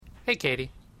Hey,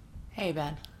 Katie. Hey,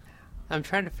 Ben. I'm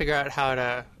trying to figure out how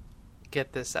to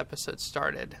get this episode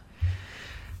started.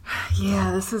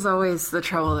 Yeah, this is always the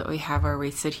trouble that we have where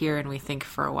we sit here and we think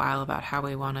for a while about how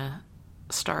we want to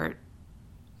start.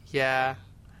 Yeah,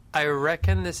 I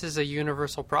reckon this is a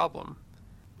universal problem.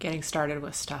 Getting started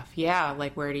with stuff. Yeah,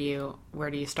 like where do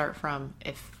you start from?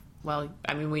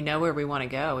 We know where we want to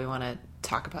go. We want to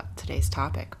talk about today's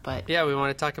topic, but... Yeah, we want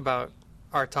to talk about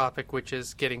our topic, which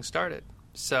is getting started.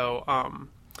 So,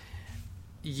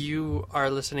 you are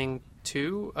listening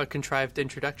to a contrived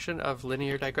introduction of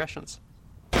linear digressions.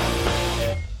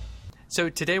 So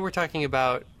today we're talking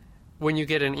about when you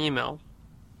get an email,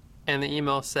 and the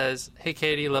email says, "Hey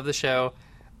Katie, love the show.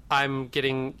 I'm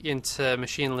getting into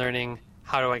machine learning.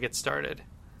 How do I get started?"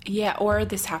 Yeah, or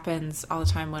this happens all the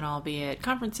time when I'll be at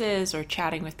conferences or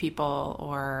chatting with people,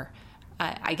 or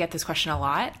I get this question a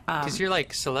lot. Because you're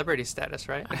like celebrity status,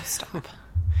 right? Oh, stop.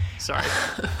 Sorry.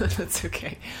 That's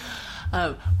okay.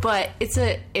 But it's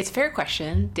a fair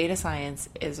question. Data science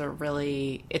is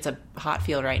it's a hot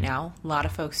field right now. A lot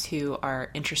of folks who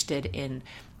are interested in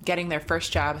getting their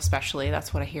first job, especially,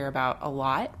 that's what I hear about a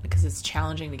lot, because it's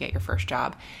challenging to get your first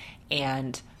job.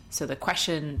 And so the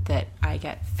question that I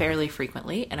get fairly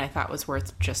frequently, and I thought was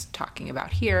worth just talking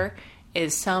about here,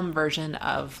 is some version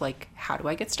of like, how do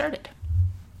I get started?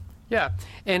 Yeah.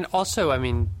 And also, I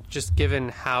mean, just given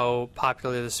how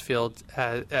popular this field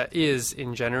is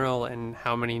in general and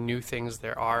how many new things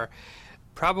there are,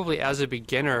 probably as a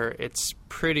beginner, it's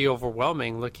pretty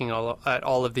overwhelming looking at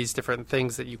all of these different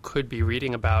things that you could be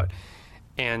reading about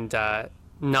and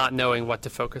not knowing what to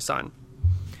focus on.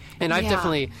 And I've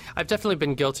definitely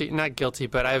been not guilty,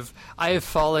 but I have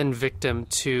fallen victim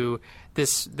to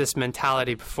this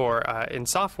mentality before in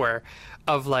software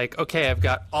of like, okay, I've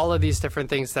got all of these different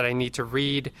things that I need to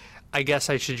read. I guess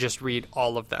I should just read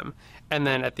all of them. And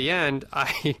then at the end,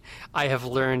 I have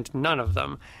learned none of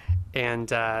them. And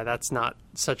that's not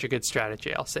such a good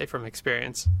strategy, I'll say from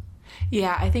experience.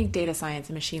 Yeah, I think data science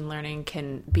and machine learning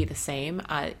can be the same.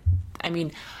 I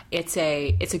mean, it's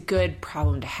a good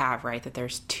problem to have, right? That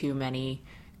there's too many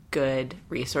good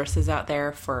resources out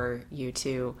there for you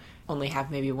to only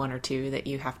have maybe one or two that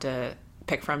you have to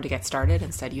pick from to get started.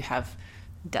 Instead, you have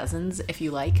dozens, if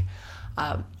you like.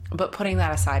 But putting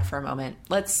that aside for a moment,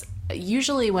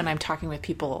 usually when I'm talking with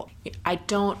people, I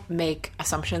don't make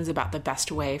assumptions about the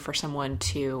best way for someone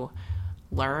to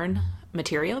learn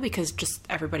material, because just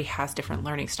everybody has different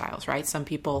learning styles, right? Some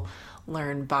people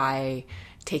learn by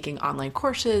taking online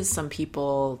courses. Some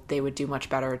people, they would do much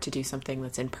better to do something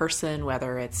that's in person,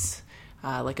 whether it's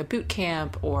like a boot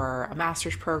camp or a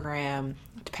master's program,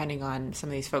 depending on some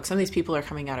of these folks. Some of these people are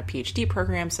coming out of PhD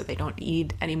programs, so they don't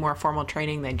need any more formal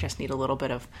training. They just need a little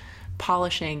bit of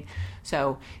polishing.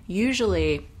 So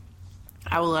usually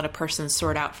I will let a person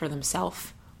sort out for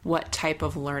themselves what type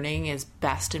of learning is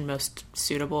best and most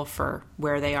suitable for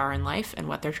where they are in life and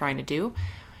what they're trying to do.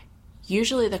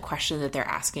 Usually the question that they're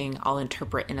asking, I'll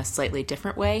interpret in a slightly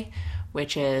different way,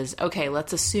 which is, okay,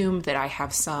 let's assume that I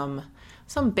have some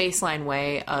baseline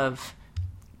way of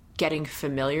getting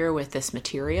familiar with this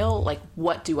material. Like,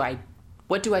 what do I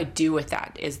do with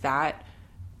that?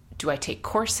 Do I take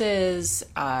courses?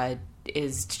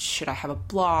 Should I have a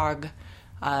blog?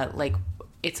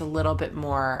 It's a little bit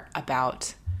more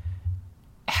about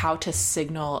how to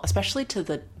signal, especially to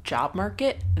the job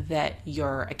market, that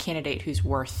you're a candidate who's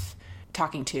worth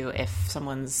talking to if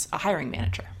someone's a hiring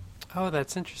manager. Oh,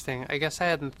 that's interesting. I guess I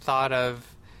hadn't thought of...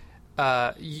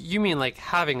 you mean like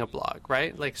having a blog,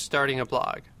 right? Like starting a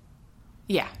blog.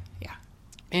 Yeah.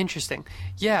 Interesting.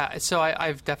 Yeah, so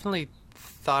I've definitely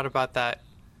thought about that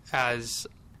as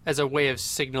a way of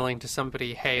signaling to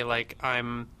somebody, hey, like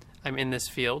I'm in this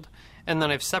field. And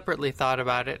then I've separately thought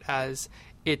about it as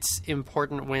it's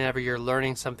important whenever you're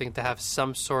learning something to have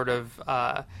some sort of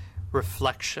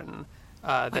reflection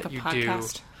that you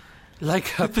podcast. do.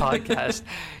 Like a podcast.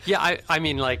 Yeah, I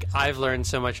mean, like, I've learned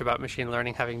so much about machine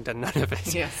learning having done none of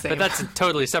it. Yeah, same. But that's a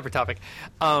totally separate topic.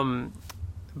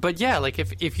 But yeah, like,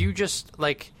 if you just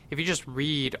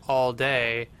read all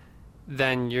day,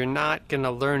 then you're not going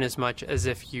to learn as much as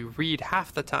if you read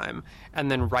half the time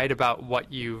and then write about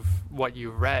what you've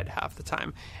read half the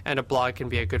time. And a blog can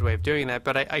be a good way of doing that.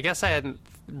 But I guess I hadn't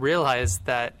realized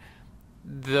that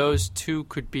those two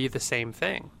could be the same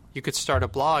thing. You could start a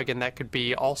blog, and that could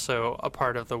be also a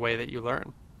part of the way that you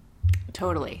learn.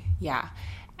 Totally, yeah.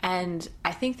 And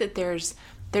I think that there's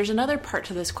another part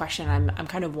to this question. I'm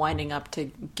kind of winding up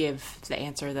to give the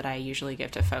answer that I usually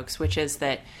give to folks, which is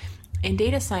that in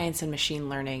data science and machine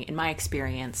learning, in my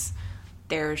experience,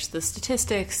 there's the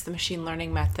statistics, the machine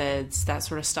learning methods, that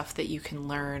sort of stuff that you can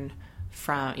learn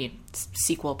from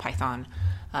SQL, Python.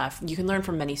 You can learn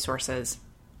from many sources.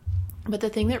 But the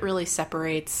thing that really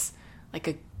separates like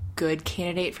a good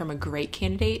candidate from a great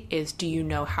candidate is, do you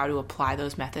know how to apply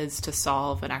those methods to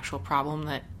solve an actual problem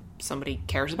that somebody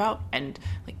cares about, and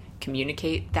like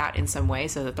communicate that in some way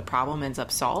so that the problem ends up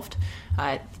solved?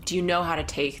 Do you know how to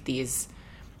take these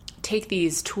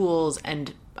tools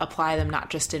and apply them not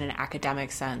just in an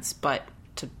academic sense, but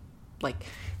to like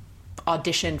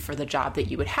audition for the job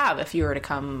that you would have if you were to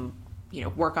come,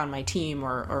 work on my team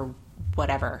or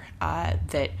whatever,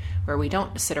 that where we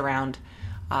don't sit around,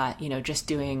 just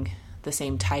doing the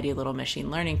same tidy little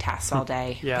machine learning tasks all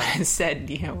day. Yeah. Instead,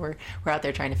 we're out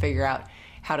there trying to figure out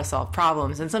how to solve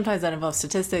problems. And sometimes that involves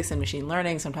statistics and machine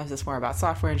learning. Sometimes it's more about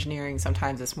software engineering.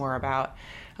 Sometimes it's more about,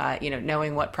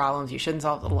 knowing what problems you shouldn't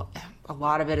solve. A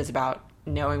lot of it is about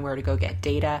knowing where to go get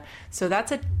data. So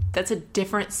that's a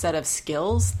different set of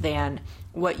skills than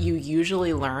what you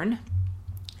usually learn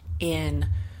in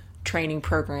training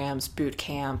programs, boot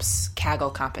camps,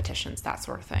 Kaggle competitions, that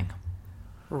sort of thing.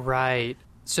 Right.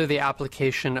 So the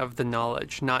application of the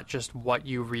knowledge, not just what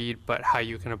you read, but how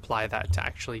you can apply that to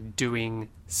actually doing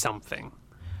something.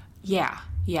 Yeah.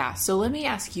 So let me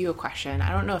ask you a question.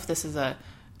 I don't know if this is a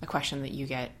question that you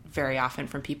get very often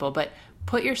from people, but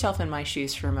put yourself in my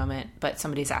shoes for a moment, but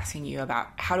somebody's asking you about,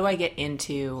 how do I get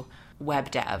into web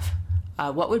dev?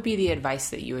 What would be the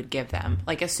advice that you would give them?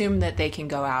 Like, assume that they can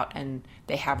go out and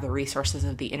they have the resources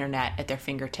of the internet at their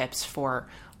fingertips for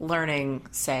learning,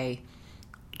 say,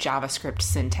 JavaScript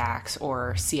syntax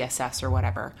or CSS or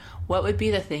whatever. What would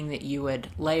be the thing that you would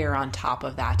layer on top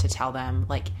of that to tell them,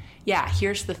 like, yeah,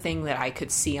 here's the thing that I could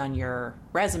see on your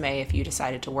resume if you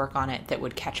decided to work on it that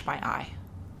would catch my eye?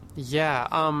 Yeah,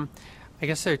 I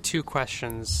guess there are two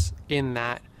questions in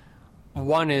that.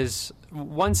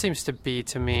 One seems to be,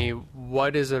 to me,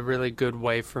 what is a really good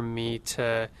way for me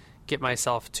to get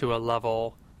myself to a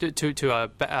level, to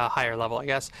a higher level, I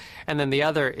guess. And then the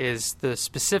other is the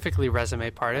specifically resume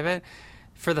part of it.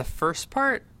 For the first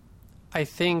part, I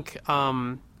think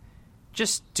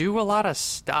just do a lot of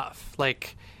stuff,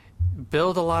 like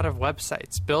build a lot of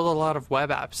websites, build a lot of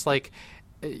web apps, like,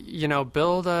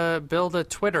 build a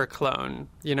Twitter clone,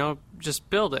 just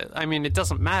build it. I mean, it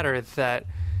doesn't matter that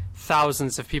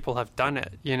thousands of people have done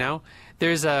it,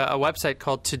 There's a website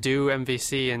called To Do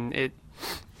MVC, and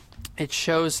it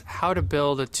shows how to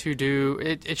build a to-do.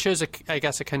 It shows, I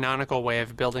guess, a canonical way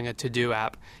of building a to-do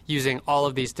app using all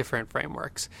of these different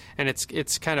frameworks. And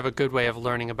it's kind of a good way of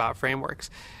learning about frameworks.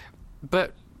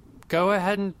 But go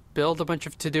ahead and build a bunch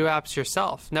of to-do apps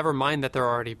yourself. Never mind that they're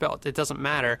already built. It doesn't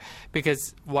matter,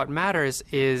 because what matters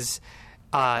is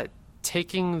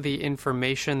taking the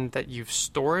information that you've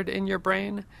stored in your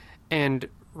brain and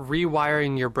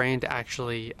rewiring your brain to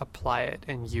actually apply it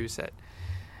and use it.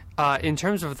 In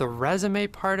terms of the resume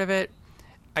part of it,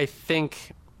 I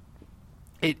think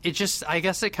it just, I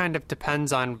guess it kind of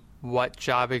depends on what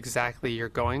job exactly you're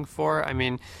going for. I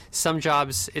mean, some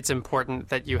jobs, it's important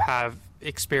that you have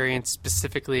experience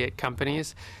specifically at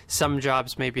companies. Some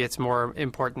jobs, maybe it's more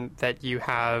important that you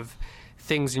have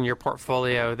things in your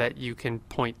portfolio that you can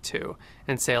point to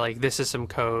and say, like, this is some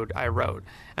code I wrote.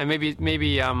 And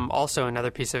maybe also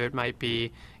another piece of it might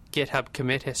be GitHub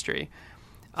commit history.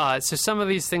 So some of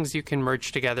these things you can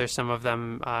merge together, some of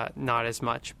them not as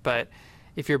much. But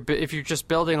if you're just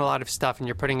building a lot of stuff and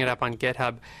you're putting it up on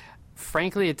GitHub,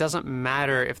 frankly, it doesn't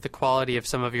matter if the quality of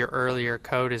some of your earlier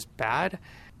code is bad.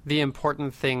 The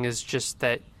important thing is just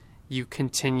that you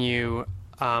continue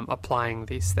applying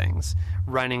these things,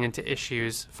 running into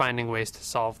issues, finding ways to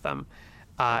solve them,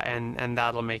 and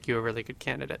that'll make you a really good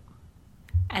candidate.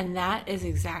 And that is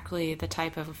exactly the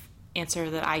type of answer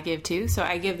that I give too. So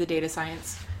I give the data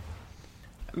science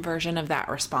version of that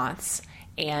response,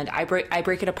 and I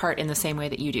break it apart in the same way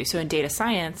that you do. So in data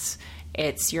science,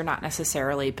 you're not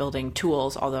necessarily building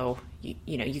tools, although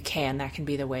you can. That can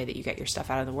be the way that you get your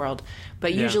stuff out of the world.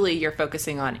 But usually you're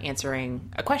focusing on answering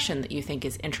a question that you think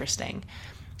is interesting.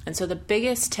 And so the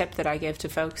biggest tip that I give to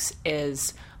folks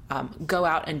is go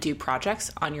out and do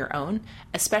projects on your own,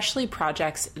 especially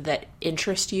projects that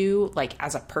interest you, like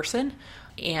as a person.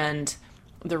 And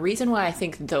the reason why I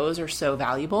think those are so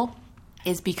valuable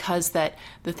is because that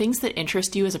the things that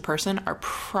interest you as a person are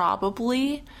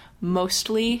probably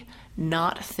mostly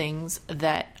not things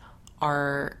that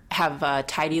have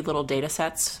tidy little data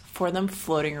sets for them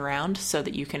floating around so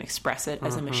that you can express it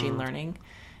as a machine learning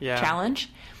challenge.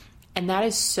 And that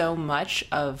is so much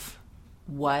of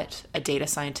what a data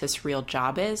scientist's real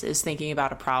job is thinking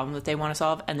about a problem that they want to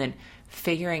solve and then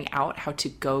figuring out how to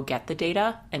go get the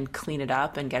data and clean it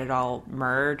up and get it all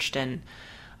merged and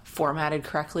formatted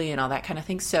correctly and all that kind of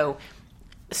thing. So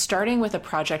starting with a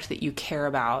project that you care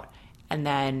about and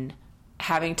then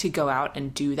having to go out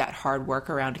and do that hard work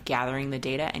around gathering the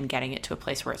data and getting it to a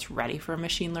place where it's ready for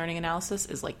machine learning analysis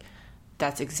is like,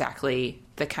 that's exactly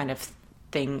the kind of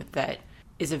thing that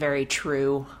is a very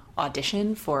true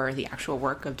audition for the actual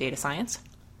work of data science.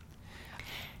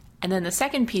 And then the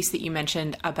second piece that you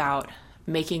mentioned about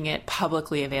making it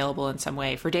publicly available in some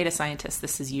way, for data scientists,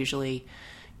 this is usually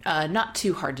not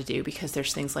too hard to do because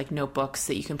there's things like notebooks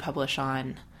that you can publish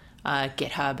on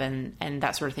GitHub and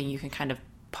that sort of thing. You can kind of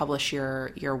publish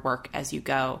your work as you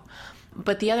go.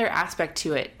 But the other aspect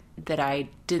to it that I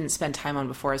didn't spend time on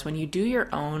before is when you do your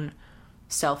own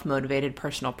self-motivated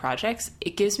personal projects,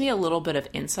 it gives me a little bit of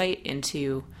insight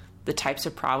into the types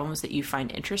of problems that you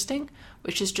find interesting,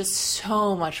 which is just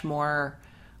so much more,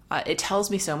 it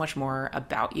tells me so much more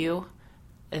about you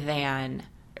than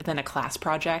a class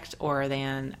project or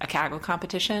than a Kaggle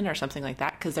competition or something like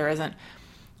that, because there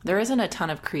isn't a ton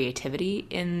of creativity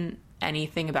in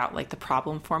anything about like the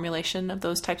problem formulation of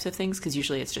those types of things, because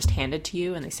usually it's just handed to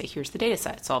you and they say, here's the data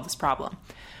set, solve this problem.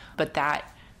 But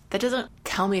that doesn't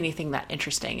tell me anything that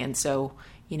interesting. And so,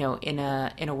 you know, in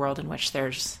a world in which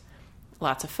there's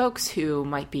lots of folks who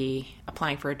might be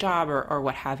applying for a job or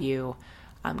what have you,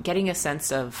 getting a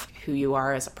sense of who you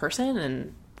are as a person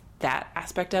and that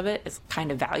aspect of it is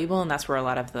kind of valuable, and that's where a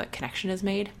lot of the connection is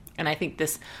made. And I think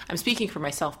this, I'm speaking for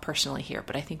myself personally here,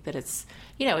 but I think that it's,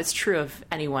 you know, it's true of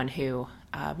anyone who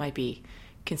might be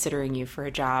considering you for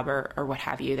a job or what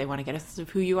have you. They want to get a sense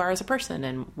of who you are as a person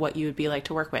and what you would be like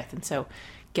to work with. And so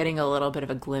getting a little bit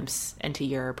of a glimpse into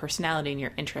your personality and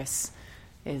your interests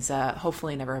is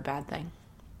hopefully never a bad thing.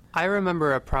 I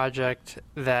remember a project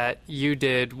that you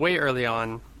did way early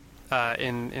on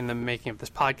in the making of this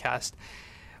podcast.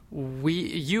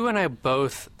 You and I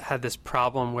both had this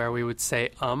problem where we would say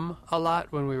a lot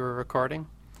when we were recording.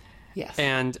 Yes.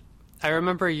 And I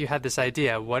remember you had this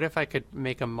idea, what if I could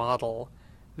make a model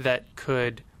that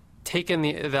could take in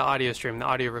the audio stream, the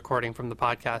audio recording from the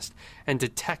podcast, and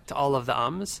detect all of the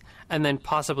ums, and then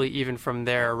possibly even from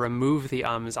there remove the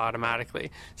ums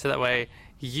automatically. So that way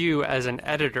you, as an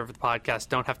editor of the podcast,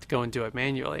 don't have to go and do it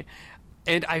manually.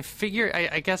 And I figure,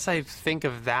 I guess I think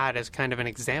of that as kind of an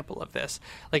example of this.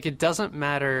 Like, it doesn't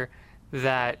matter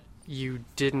that you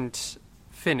didn't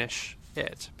finish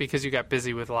it because you got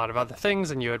busy with a lot of other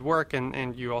things and you had work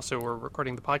and you also were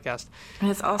recording the podcast. And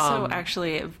it's also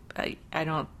actually, I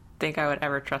don't think I would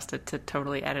ever trust it to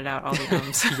totally edit out all the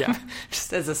ums. Yeah.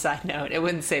 Just as a side note, it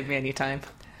wouldn't save me any time.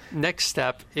 Next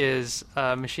step is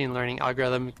a machine learning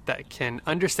algorithm that can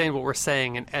understand what we're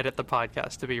saying and edit the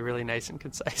podcast to be really nice and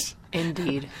concise.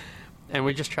 Indeed. And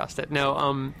we just trust it.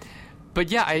 No, but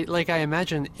yeah, I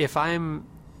imagine if I'm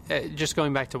just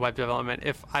going back to web development,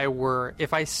 if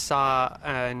I saw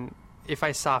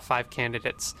 5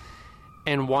 candidates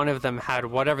and one of them had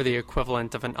whatever the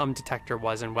equivalent of an detector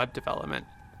was in web development,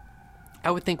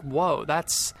 I would think, whoa,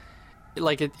 that's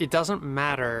like, it doesn't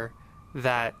matter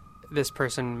that this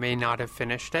person may not have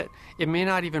finished it. It may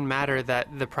not even matter that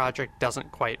the project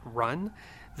doesn't quite run.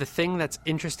 The thing that's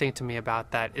interesting to me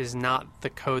about that is not the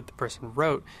code the person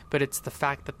wrote, but it's the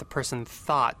fact that the person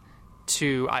thought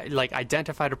to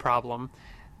identified a problem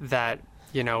that,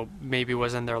 you know, maybe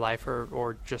was in their life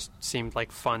or just seemed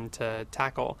like fun to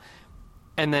tackle,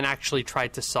 and then actually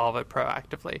tried to solve it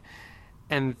proactively.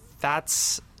 And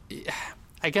that's,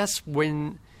 I guess,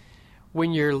 when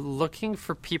you're looking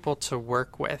for people to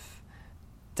work with,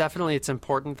 definitely it's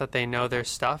important that they know their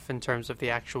stuff in terms of the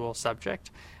actual subject.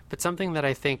 But something that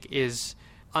I think is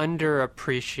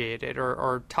underappreciated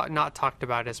or not talked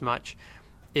about as much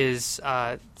is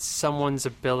someone's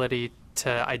ability to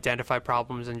identify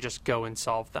problems and just go and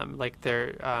solve them, like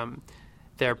their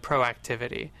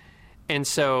proactivity. And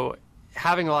so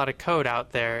having a lot of code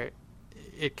out there,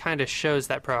 it kind of shows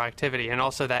that proactivity and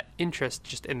also that interest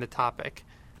just in the topic.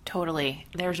 Totally.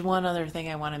 There's one other thing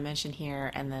I want to mention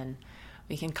here, and then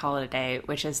we can call it a day,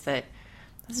 which is that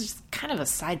this is kind of a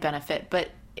side benefit, but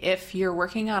if you're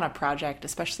working on a project,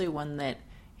 especially one that,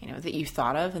 you know, that you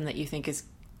thought of and that you think is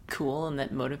cool and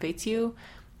that motivates you,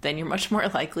 then you're much more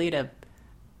likely to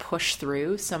push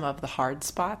through some of the hard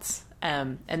spots.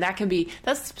 And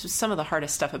that's some of the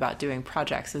hardest stuff about doing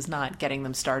projects, is not getting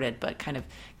them started, but kind of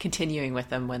continuing with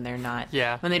them when they're not,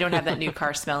 when they don't have that new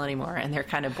car smell anymore and they're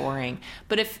kind of boring.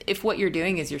 But if what you're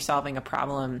doing is you're solving a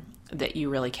problem that you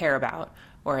really care about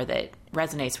or that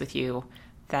resonates with you,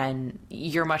 then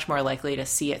you're much more likely to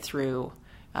see it through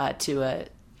to a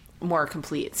more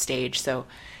complete stage. So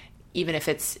even if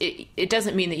it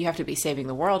doesn't mean that you have to be saving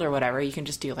the world or whatever, you can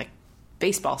just do like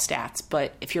baseball stats.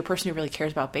 But if you're a person who really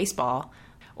cares about baseball,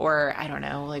 Or I don't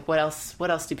know, like what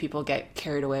else do people get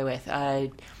carried away with?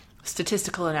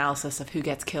 Statistical analysis of who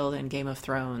gets killed in Game of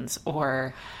Thrones,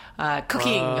 or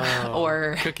cooking,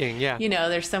 or cooking. Yeah,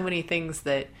 there's so many things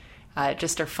that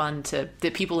just are fun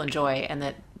that people enjoy, and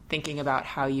that thinking about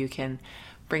how you can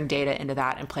bring data into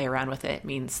that and play around with it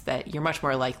means that you're much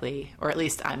more likely, or at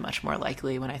least I'm much more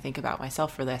likely when I think about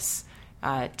myself for this,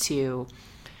 to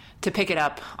pick it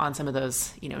up on some of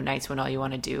those, nights when all you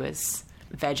want to do is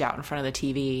veg out in front of the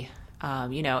TV.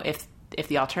 If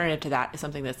the alternative to that is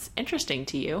something that's interesting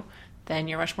to you, then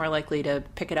you're much more likely to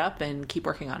pick it up and keep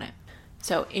working on it.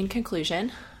 So in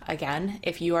conclusion, again,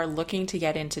 if you are looking to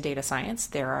get into data science,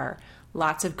 there are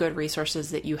lots of good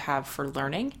resources that you have for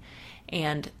learning.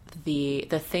 And the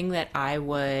thing that I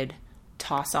would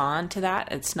toss on to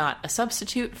that, it's not a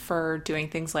substitute for doing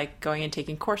things like going and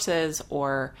taking courses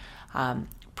or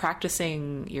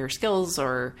practicing your skills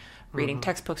or reading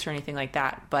textbooks or anything like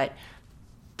that. But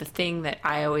the thing that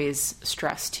I always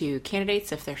stress to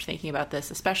candidates, if they're thinking about this,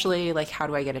 especially like how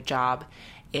do I get a job,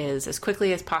 is as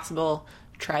quickly as possible,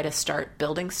 try to start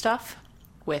building stuff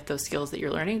with those skills that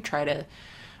you're learning. Try to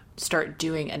start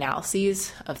doing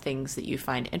analyses of things that you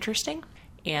find interesting,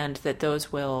 and that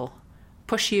those will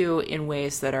push you in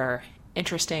ways that are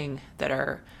interesting, that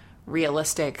are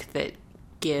realistic, that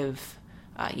give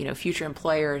future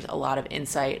employers a lot of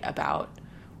insight about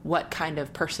what kind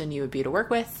of person you would be to work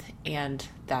with, and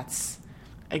that's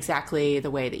exactly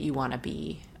the way that you want to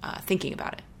be thinking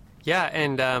about it. Yeah,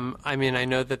 and I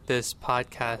know that this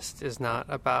podcast is not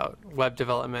about web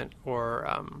development or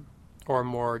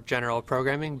more general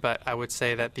programming, but I would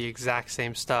say that the exact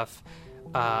same stuff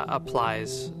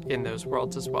applies in those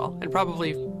worlds as well, and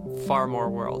probably far more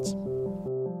worlds.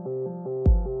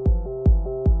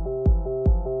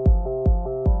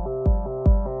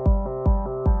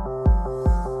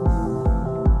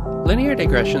 Linear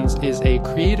Digressions is a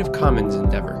Creative Commons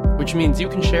endeavor, which means you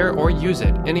can share or use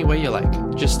it any way you like.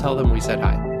 Just tell them we said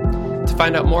hi. To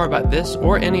find out more about this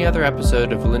or any other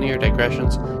episode of Linear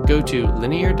Digressions, go to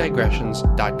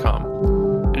lineardigressions.com.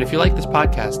 And if you like this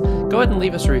podcast, go ahead and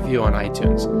leave us a review on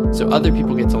iTunes so other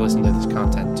people get to listen to this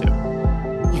content too.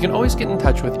 You can always get in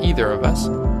touch with either of us.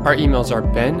 Our emails are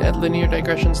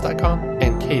ben@lineardigressions.com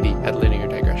and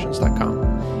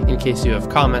katie@lineardigressions.com in case you have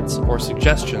comments or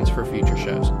suggestions for future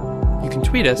shows. You can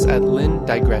tweet us at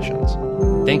lindigressions.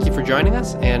 Thank you for joining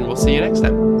us, and we'll see you next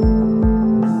time.